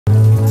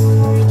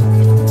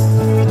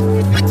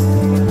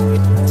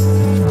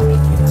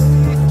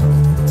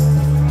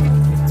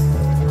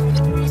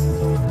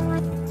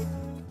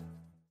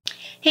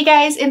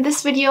guys, in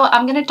this video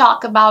I'm going to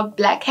talk about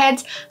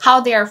blackheads,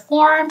 how they are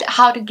formed,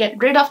 how to get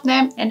rid of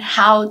them, and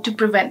how to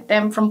prevent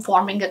them from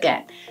forming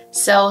again.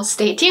 So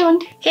stay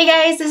tuned. Hey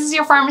guys, this is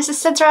your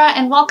pharmacist Sidra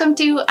and welcome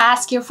to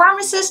Ask Your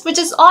Pharmacist, which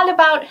is all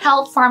about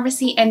health,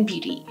 pharmacy, and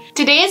beauty.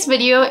 Today's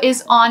video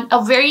is on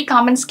a very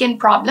common skin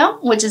problem,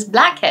 which is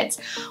blackheads.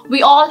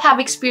 We all have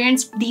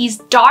experienced these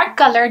dark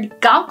colored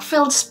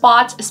gunk-filled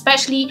spots,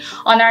 especially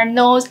on our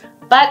nose,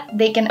 but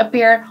they can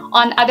appear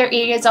on other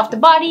areas of the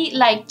body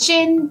like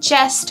chin,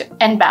 chest,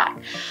 and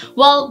back.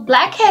 Well,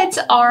 blackheads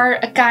are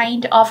a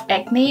kind of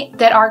acne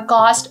that are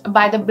caused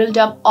by the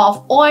buildup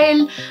of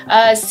oil,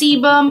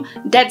 sebum,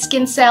 dead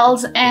skin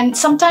cells, and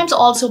sometimes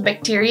also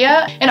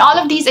bacteria. And all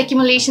of these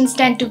accumulations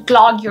tend to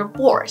clog your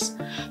pores.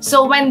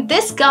 So when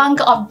this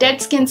gunk of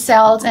dead skin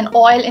cells and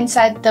oil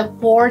inside the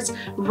pores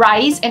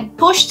rise and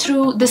push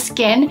through the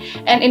skin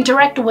and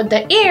interact with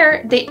the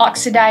air, they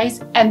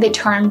oxidize and they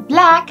turn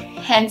black,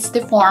 hence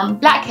they form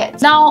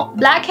blackheads. Now,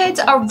 blackheads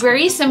are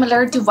very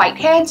similar to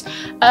whiteheads.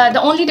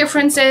 The only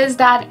difference is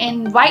that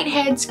in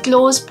whiteheads,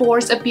 closed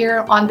pores appear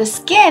on the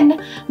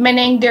skin,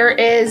 meaning there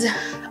is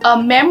a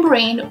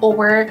membrane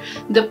over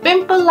the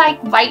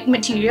pimple-like white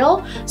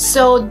material.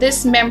 So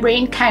this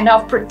membrane kind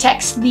of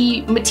protects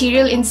the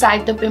material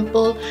inside the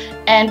pimple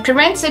and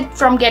prevents it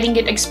from getting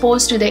it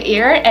exposed to the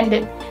air,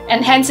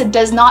 and hence it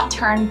does not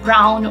turn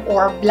brown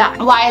or black.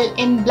 While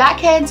in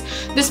blackheads,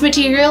 this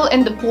material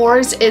in the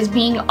pores is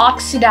being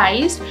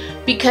oxidized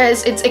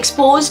because it's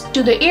exposed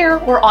to the air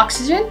or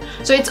oxygen.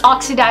 So it's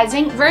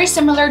oxidizing, very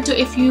similar to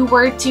if you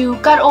were to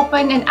cut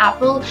open an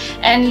apple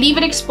and leave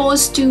it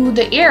exposed to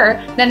the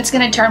air, then it's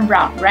gonna turn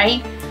brown,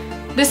 right?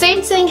 The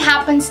same thing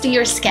happens to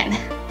your skin.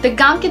 The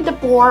gunk in the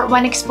pore,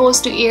 when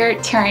exposed to air,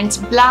 turns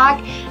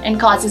black and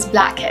causes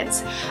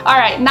blackheads.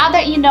 Alright, now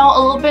that you know a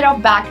little bit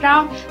of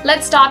background,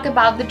 let's talk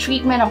about the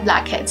treatment of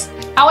blackheads.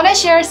 I want to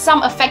share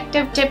some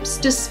effective tips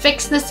to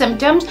fix the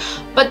symptoms,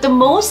 but the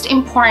most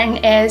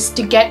important is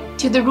to get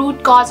to the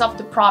root cause of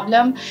the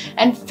problem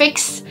and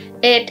fix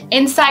it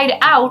inside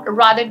out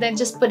rather than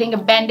just putting a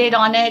band-aid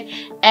on it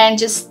and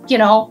just,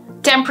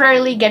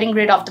 temporarily getting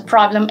rid of the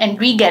problem and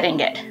re-getting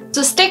it.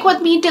 So stick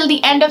with me till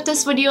the end of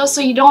this video so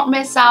you don't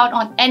miss out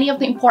on any of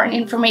the important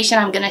information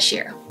I'm gonna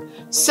share.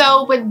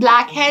 So with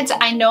blackheads,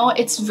 I know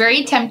it's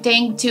very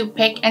tempting to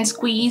pick and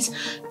squeeze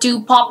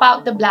to pop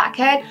out the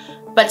blackhead,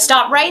 but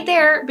stop right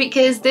there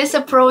because this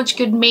approach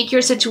could make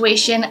your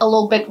situation a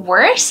little bit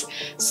worse.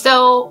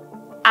 So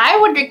I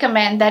would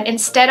recommend that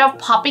instead of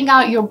popping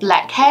out your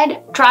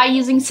blackhead, try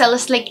using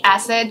salicylic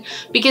acid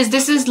because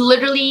this is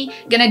literally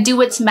gonna do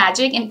its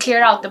magic and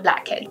clear out the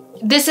blackhead.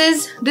 This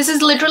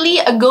is literally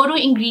a go-to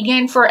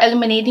ingredient for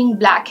eliminating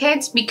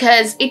blackheads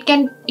because it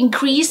can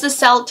increase the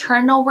cell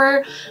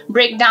turnover,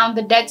 break down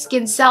the dead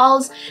skin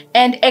cells,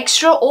 and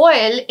extra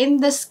oil in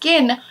the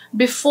skin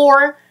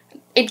before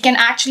it can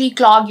actually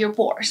clog your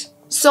pores.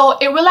 So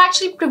it will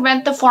actually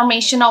prevent the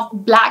formation of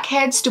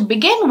blackheads to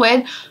begin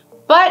with.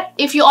 But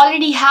if you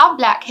already have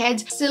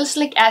blackheads,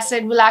 salicylic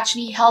acid will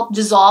actually help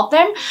dissolve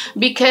them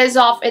because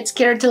of its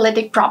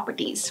keratolytic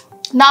properties.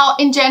 Now,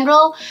 in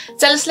general,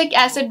 salicylic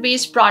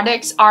acid-based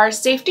products are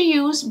safe to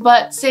use,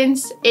 but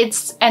since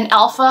it's an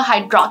alpha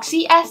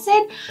hydroxy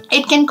acid,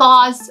 it can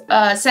cause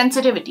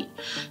sensitivity.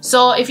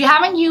 So if you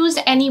haven't used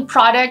any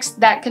products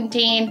that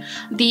contain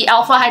the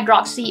alpha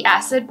hydroxy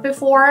acid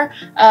before,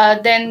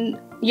 then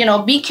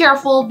be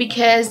careful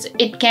because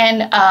it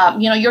can,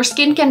 your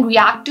skin can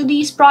react to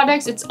these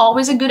products. It's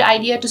always a good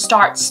idea to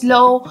start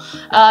slow.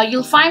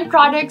 You'll find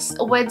products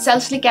with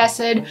salicylic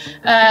acid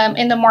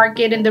in the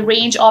market in the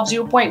range of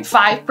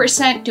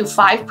 0.5% to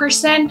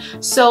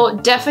 5%. So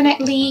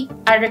definitely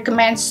I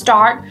recommend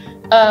start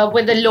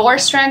with a lower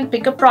strength.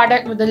 Pick a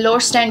product with a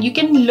lower strength. You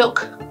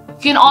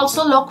can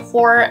also look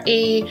for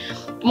a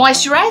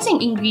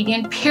moisturizing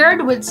ingredient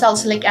paired with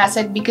salicylic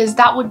acid because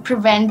that would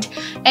prevent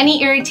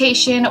any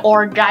irritation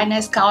or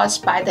dryness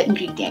caused by the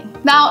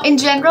ingredient. Now, in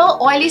general,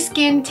 oily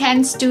skin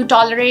tends to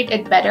tolerate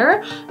it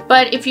better,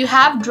 but if you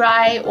have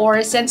dry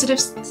or sensitive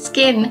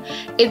skin,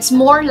 it's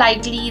more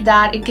likely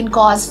that it can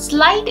cause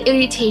slight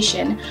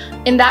irritation.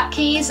 In that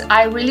case,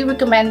 I really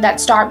recommend that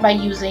start by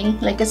using,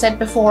 like I said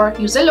before,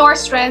 use a lower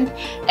strength,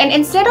 and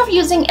instead of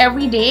using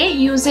every day,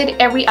 use it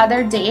every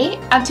other day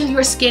until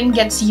your skin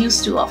gets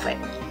used to it.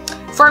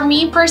 For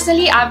me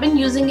personally, I've been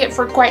using it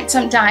for quite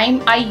some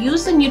time. I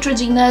use the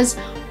Neutrogena's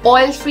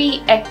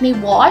oil-free acne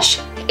wash.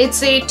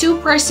 It's a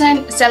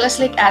 2%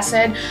 salicylic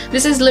acid.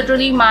 This is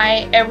literally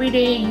my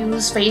everyday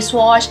use face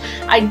wash.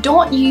 I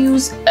don't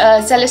use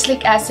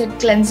salicylic acid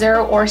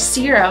cleanser or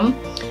serum,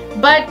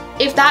 but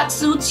if that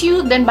suits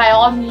you, then by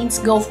all means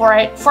go for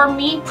it. For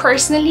me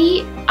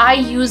personally, I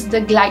use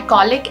the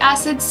glycolic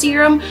acid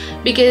serum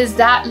because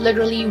that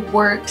literally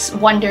works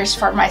wonders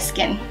for my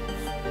skin.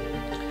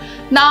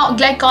 Now,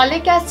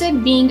 glycolic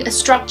acid being a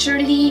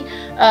structurally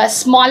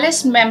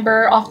smallest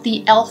member of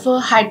the alpha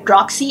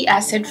hydroxy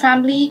acid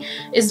family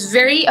is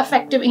very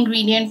effective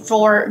ingredient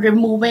for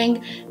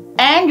removing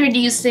and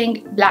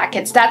reducing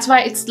blackheads. That's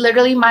why it's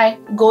literally my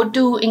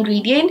go-to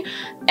ingredient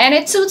and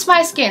it suits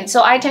my skin,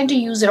 so I tend to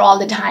use it all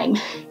the time.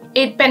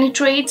 it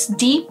penetrates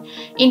deep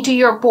into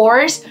your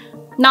pores.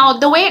 Now,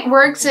 the way it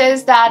works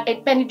is that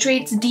it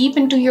penetrates deep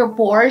into your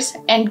pores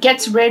and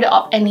gets rid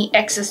of any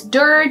excess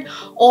dirt,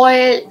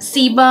 oil,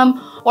 sebum,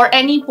 or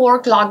any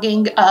pore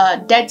clogging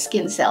dead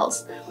skin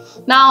cells.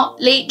 Now,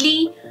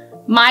 lately,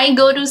 my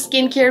go-to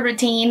skincare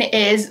routine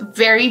is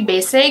very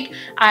basic.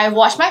 I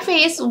wash my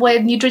face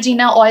with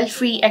Neutrogena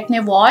oil-free acne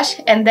wash,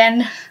 and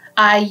then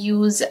I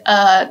use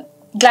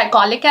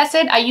glycolic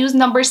acid. I use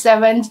number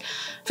 7's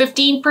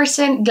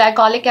 15%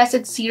 glycolic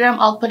acid serum.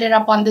 I'll put it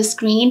up on the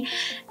screen.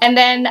 And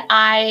then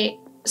I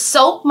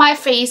soak my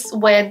face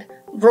with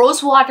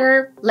rose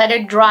water, let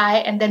it dry,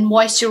 and then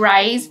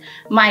moisturize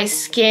my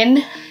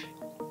skin,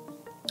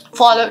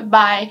 followed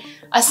by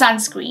a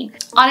sunscreen.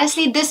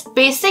 Honestly, this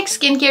basic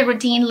skincare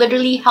routine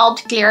literally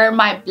helped clear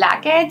my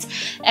blackheads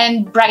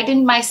and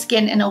brighten my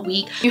skin in a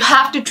week. You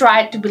have to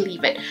try it to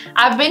believe it.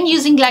 I've been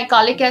using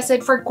glycolic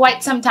acid for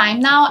quite some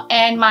time now,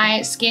 and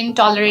my skin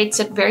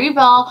tolerates it very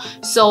well,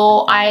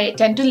 so I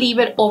tend to leave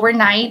it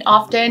overnight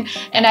often,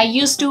 and I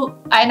use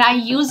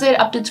it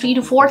up to 3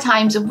 to 4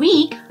 times a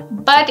week.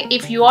 But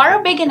if you are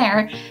a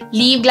beginner,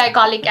 leave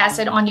glycolic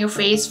acid on your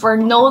face for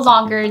no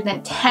longer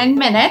than 10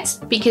 minutes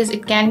because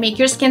it can make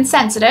your skin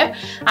sensitive.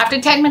 After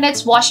 10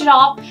 minutes, wash it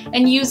off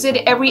and use it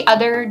every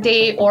other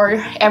day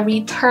or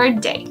every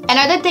 3rd day.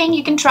 Another thing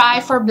you can try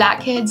for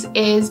blackheads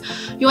is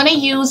you want to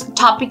use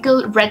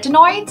topical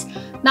retinoids.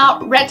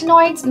 Now,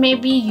 retinoids may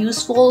be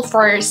useful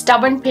for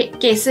stubborn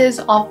cases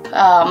of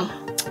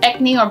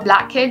acne or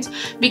blackheads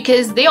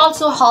because they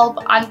also help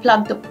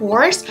unplug the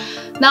pores.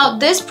 Now,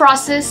 this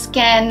process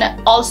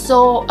can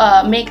also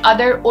make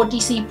other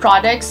OTC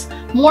products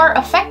more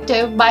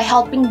effective by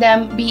helping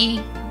them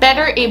be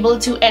better able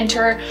to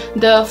enter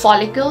the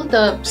follicle,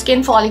 the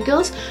skin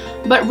follicles.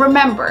 But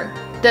remember,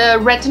 the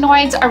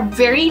retinoids are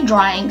very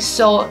drying,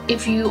 so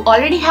if you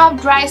already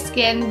have dry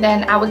skin,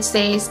 then I would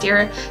say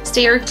steer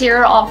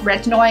clear of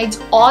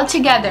retinoids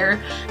altogether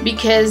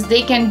because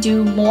they can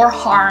do more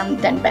harm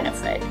than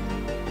benefit.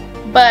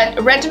 But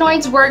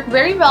retinoids work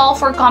very well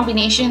for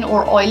combination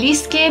or oily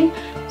skin.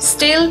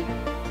 Still,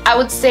 I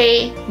would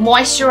say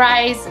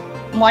moisturize,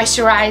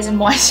 moisturize, and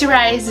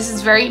moisturize. This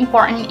is very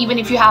important even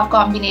if you have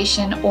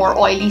combination or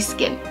oily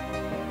skin.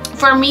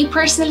 For me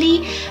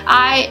personally,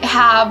 I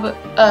have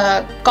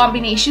a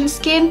combination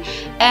skin,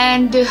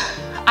 and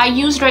I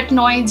use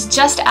retinoids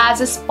just as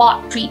a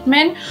spot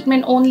treatment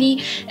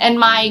only, and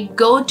my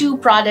go-to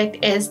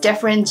product is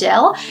Different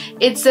Gel.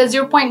 It's a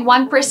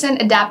 0.1%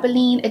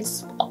 adapalene.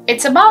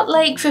 It's about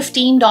like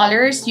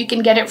 $15. You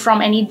can get it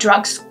from any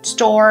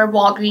drugstore,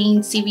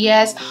 Walgreens,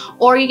 CVS,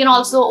 or you can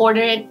also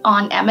order it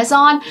on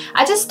Amazon.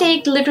 I just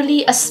take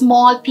literally a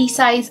small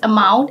pea-size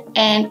amount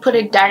and put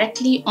it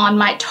directly on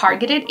my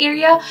targeted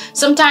area.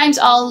 Sometimes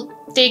I'll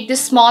take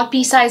this small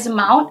pea-size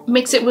amount,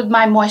 mix it with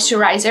my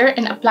moisturizer,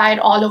 and apply it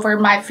all over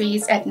my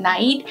face at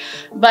night.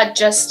 But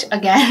just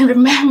again,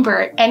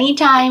 remember,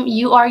 anytime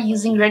you are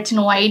using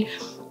retinoid,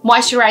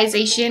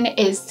 moisturization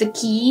is the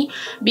key,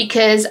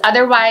 because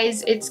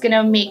otherwise it's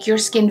gonna make your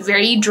skin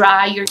very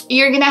dry.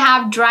 You're gonna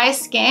have dry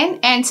skin,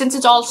 and since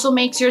it also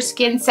makes your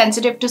skin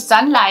sensitive to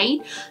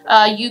sunlight,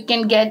 you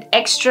can get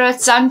extra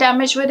sun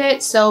damage with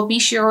it. So be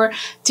sure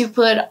to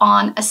put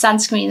on a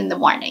sunscreen in the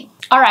morning.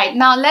 Alright,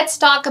 now let's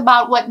talk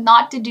about what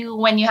not to do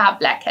when you have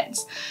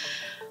blackheads.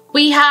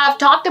 We have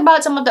talked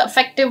about some of the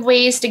effective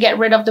ways to get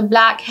rid of the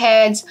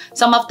blackheads.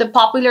 Some of the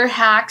popular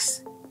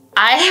hacks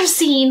I have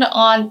seen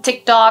on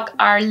TikTok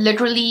are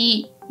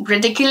literally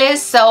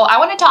ridiculous. So I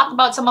want to talk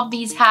about some of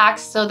these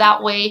hacks so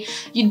that way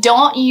you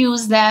don't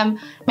use them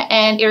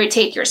and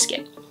irritate your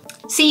skin.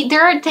 See,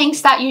 there are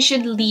things that you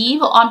should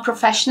leave on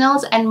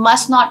professionals and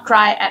must not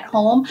try at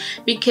home,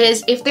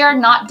 because if they are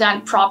not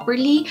done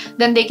properly,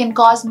 then they can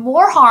cause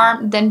more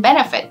harm than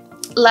benefit.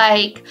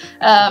 Like,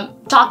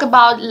 talk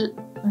about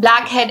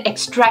blackhead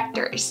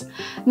extractors.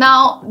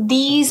 Now,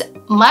 these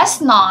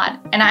must not,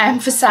 and I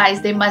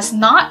emphasize, they must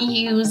not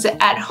use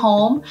at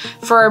home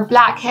for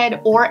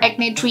blackhead or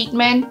acne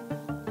treatment,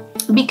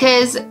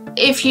 because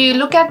if you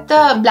look at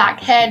the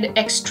blackhead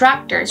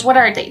extractors, what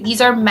are they?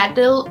 These are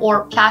metal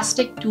or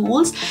plastic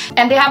tools,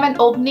 and they have an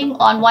opening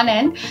on one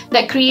end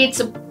that creates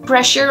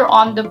pressure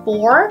on the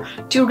pore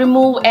to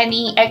remove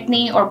any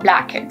acne or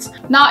blackheads.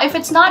 Now, if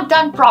it's not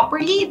done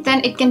properly,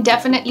 then it can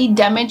definitely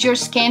damage your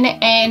skin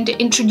and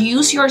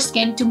introduce your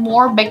skin to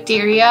more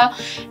bacteria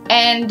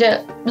and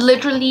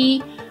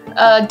literally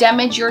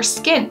damage your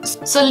skin.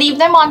 So leave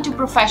them on to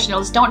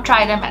professionals, don't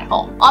try them at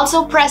home.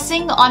 Also,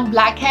 pressing on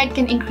blackhead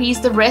can increase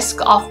the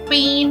risk of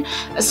pain,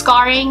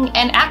 scarring,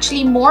 and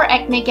actually more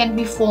acne can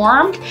be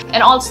formed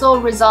and also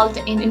result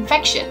in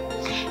infection.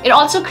 It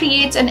also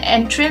creates an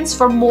entrance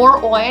for more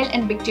oil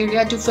and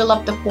bacteria to fill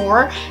up the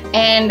pore,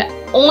 and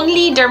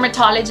only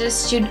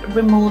dermatologists should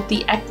remove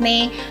the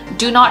acne.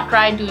 Do not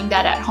try doing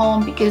that at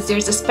home because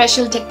there's a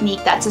special technique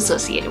that's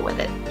associated with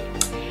it.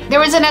 There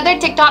was another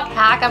TikTok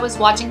hack I was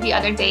watching the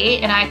other day,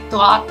 and I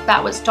thought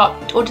that was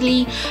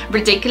totally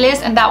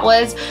ridiculous, and that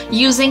was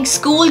using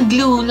school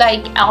glue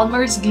like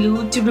Elmer's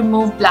glue to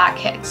remove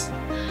blackheads.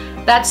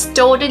 That's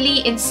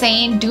totally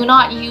insane. Do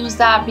not use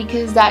that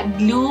because that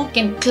glue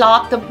can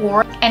clog the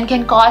pore and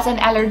can cause an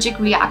allergic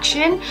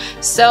reaction.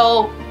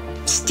 So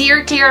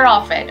steer clear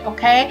of it,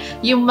 okay?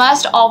 You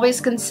must always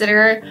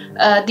consider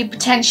the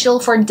potential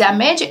for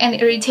damage and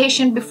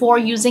irritation before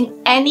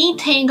using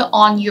anything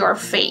on your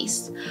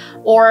face,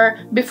 or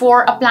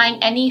before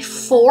applying any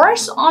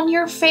force on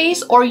your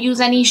face, or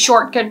use any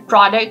shortcut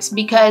products,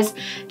 because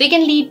they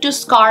can lead to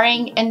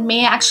scarring and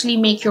may actually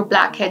make your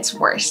blackheads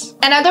worse.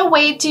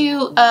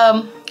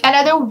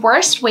 Another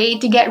worst way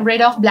to get rid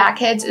of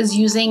blackheads is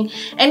using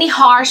any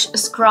harsh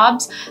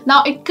scrubs.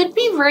 Now, it could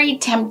be very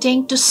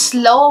tempting to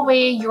slow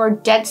away your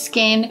dead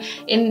skin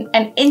in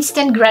an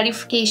instant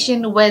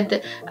gratification with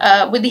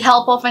the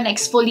help of an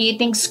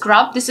exfoliating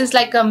scrub. This is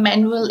like a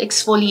manual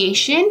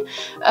exfoliation,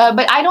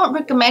 but I don't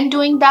recommend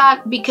doing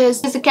that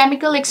because the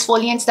chemical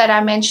exfoliants that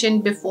I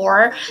mentioned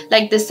before,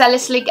 like the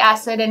salicylic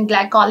acid and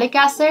glycolic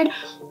acid,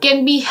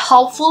 can be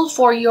helpful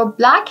for your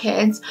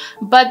blackheads,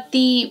 but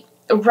the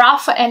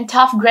rough and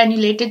tough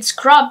granulated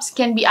scrubs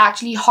can be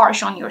actually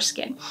harsh on your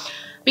skin,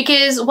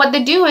 because what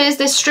they do is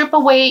they strip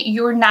away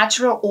your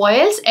natural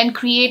oils and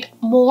create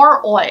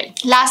more oil.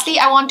 Lastly,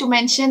 I want to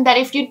mention that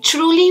if you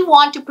truly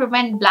want to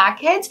prevent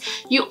blackheads,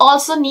 you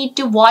also need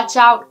to watch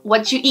out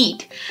what you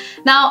eat.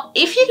 Now,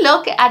 if you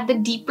look at the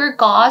deeper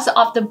cause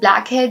of the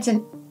blackheads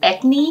and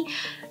acne,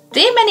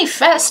 they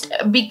manifest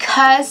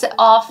because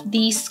of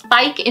the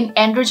spike in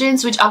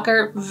androgens, which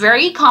occur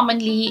very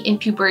commonly in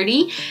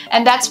puberty,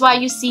 and that's why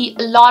you see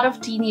a lot of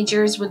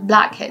teenagers with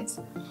blackheads.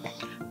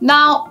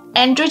 Now,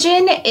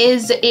 androgen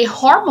is a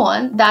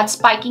hormone that's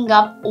spiking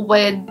up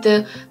with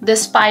the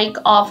spike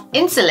of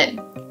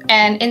insulin,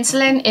 and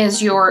insulin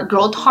is your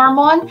growth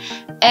hormone,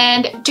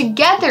 and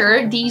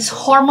together these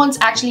hormones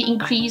actually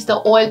increase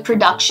the oil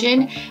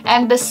production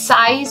and the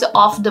size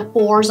of the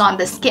pores on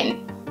the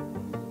skin.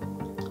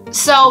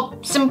 So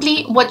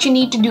simply what you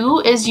need to do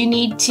is you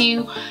need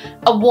to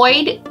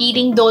avoid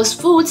eating those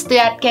foods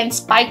that can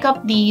spike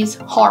up these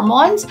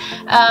hormones,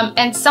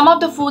 and some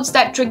of the foods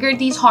that trigger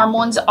these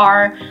hormones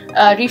are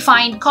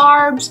refined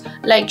carbs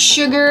like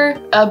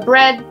sugar,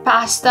 bread,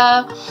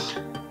 pasta.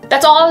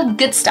 That's all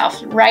good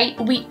stuff, right?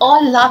 We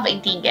all love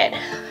eating it.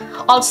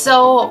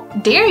 Also,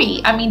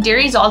 dairy. I mean,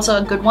 dairy is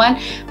also a good one,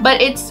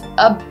 but it's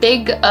a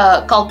big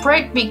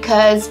culprit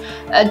because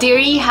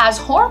dairy has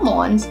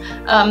hormones.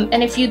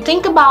 And if you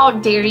think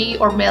about dairy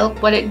or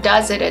milk, what it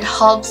does is it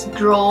helps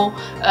grow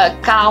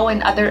cow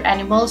and other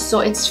animals.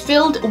 So it's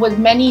filled with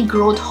many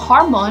growth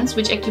hormones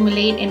which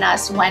accumulate in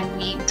us when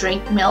we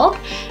drink milk.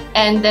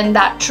 And then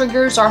that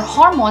triggers our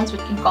hormones,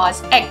 which can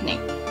cause acne.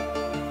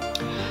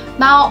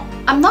 Now,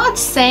 I'm not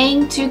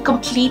saying to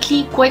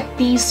completely quit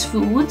these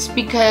foods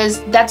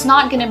because that's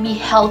not going to be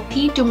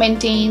healthy to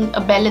maintain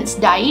a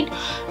balanced diet,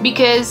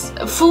 because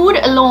food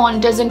alone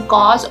doesn't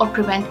cause or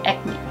prevent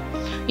acne.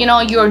 You know,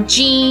 your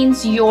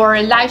genes,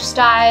 your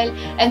lifestyle,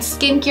 and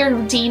skincare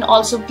routine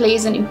also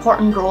plays an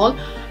important role.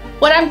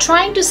 What I'm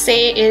trying to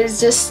say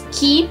is just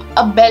keep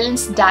a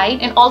balanced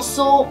diet and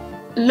also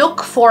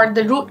look for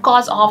the root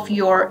cause of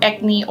your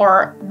acne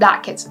or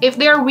blackheads. If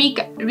they're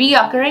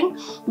reoccurring,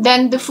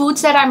 then the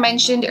foods that I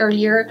mentioned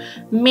earlier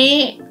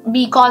may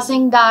be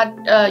causing that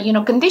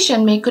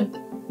condition,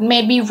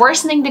 may be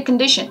worsening the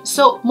condition.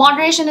 So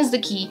moderation is the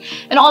key.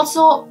 And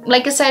also,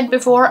 like I said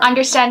before,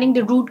 understanding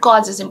the root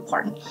cause is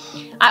important.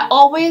 I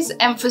always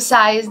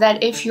emphasize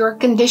that if your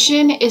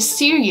condition is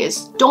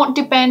serious, don't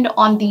depend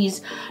on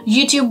these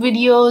YouTube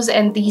videos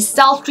and these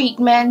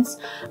self-treatments.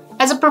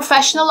 As a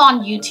professional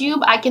on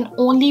YouTube, I can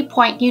only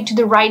point you to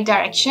the right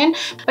direction,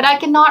 but I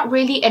cannot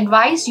really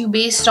advise you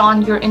based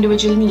on your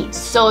individual needs.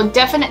 So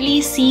definitely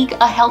seek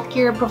a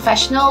healthcare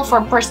professional for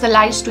a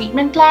personalized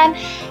treatment plan.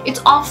 It's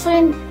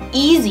often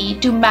easy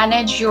to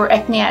manage your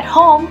acne at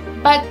home,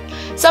 but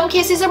some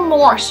cases are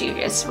more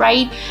serious,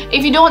 right?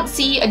 If you don't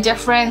see a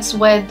difference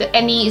with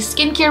any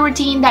skincare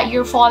routine that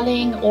you're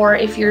following, or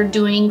if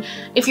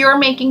you're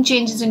making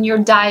changes in your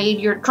diet,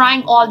 you're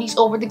trying all these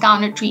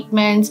over-the-counter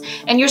treatments,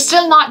 and you're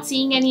still not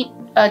seeing any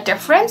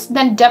difference,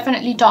 then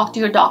definitely talk to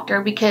your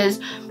doctor, because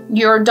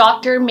your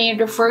doctor may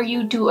refer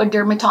you to a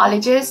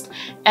dermatologist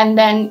and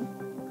then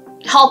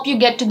help you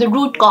get to the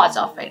root cause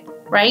of it,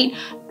 right?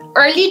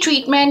 Early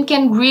treatment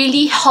can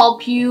really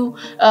help you,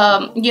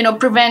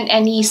 prevent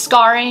any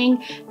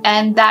scarring,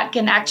 and that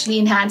can actually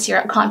enhance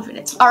your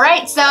confidence. All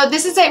right, so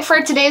this is it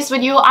for today's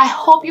video. I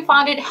hope you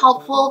found it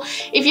helpful.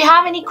 If you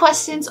have any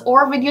questions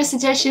or video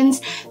suggestions,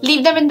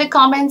 leave them in the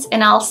comments,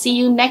 and I'll see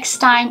you next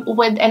time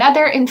with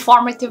another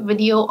informative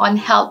video on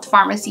health,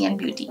 pharmacy, and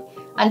beauty.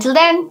 Until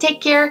then,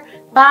 take care.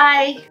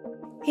 Bye.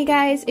 Hey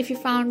guys, if you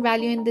found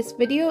value in this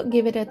video,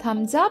 give it a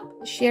thumbs up,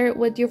 share it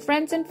with your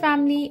friends and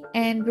family,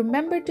 and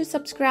remember to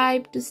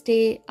subscribe to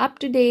stay up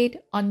to date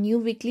on new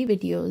weekly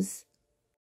videos.